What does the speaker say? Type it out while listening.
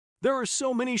There are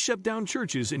so many shut-down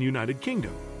churches in United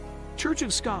Kingdom. Church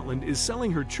of Scotland is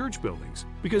selling her church buildings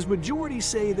because majorities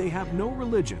say they have no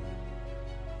religion.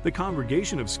 The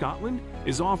Congregation of Scotland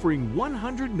is offering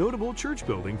 100 notable church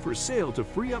buildings for sale to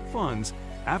free up funds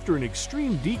after an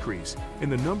extreme decrease in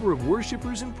the number of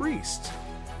worshippers and priests.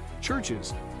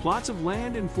 Churches, plots of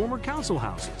land, and former council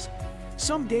houses,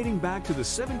 some dating back to the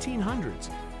 1700s,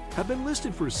 have been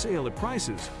listed for sale at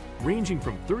prices ranging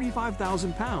from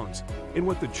 £35,000 in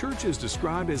what the church has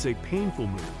described as a painful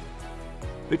move.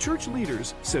 The church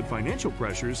leaders said financial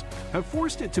pressures have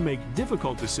forced it to make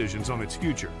difficult decisions on its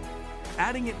future,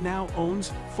 adding it now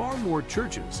owns far more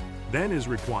churches than is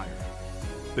required.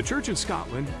 The Church of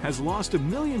Scotland has lost 1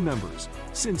 million members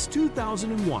since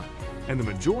 2001, and the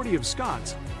majority of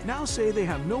Scots now say they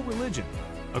have no religion,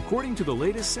 according to the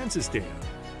latest census data.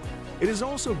 It is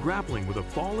also grappling with a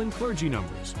fall in clergy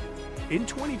numbers. In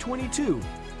 2022,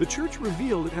 the church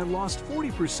revealed it had lost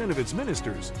 40% of its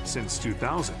ministers since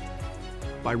 2000.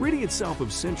 By ridding itself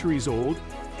of centuries-old,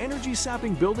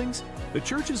 energy-sapping buildings, the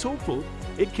church is hopeful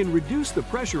it can reduce the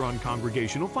pressure on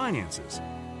congregational finances.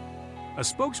 A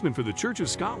spokesman for the Church of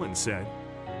Scotland said,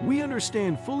 "We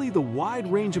understand fully the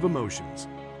wide range of emotions,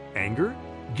 anger,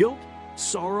 guilt,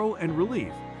 sorrow, and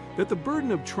relief, that the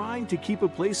burden of trying to keep a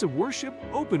place of worship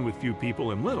open with few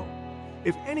people and little,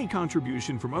 if any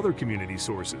contribution from other community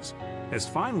sources, has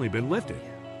finally been lifted."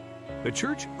 The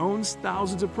church owns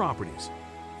thousands of properties,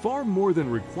 far more than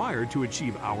required to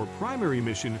achieve our primary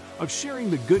mission of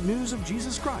sharing the good news of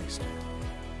Jesus Christ.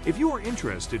 If you are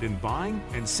interested in buying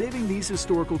and saving these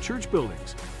historical church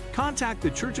buildings, contact the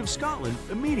Church of Scotland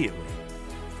immediately.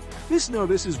 This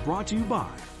notice is brought to you by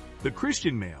the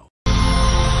Christian Mail.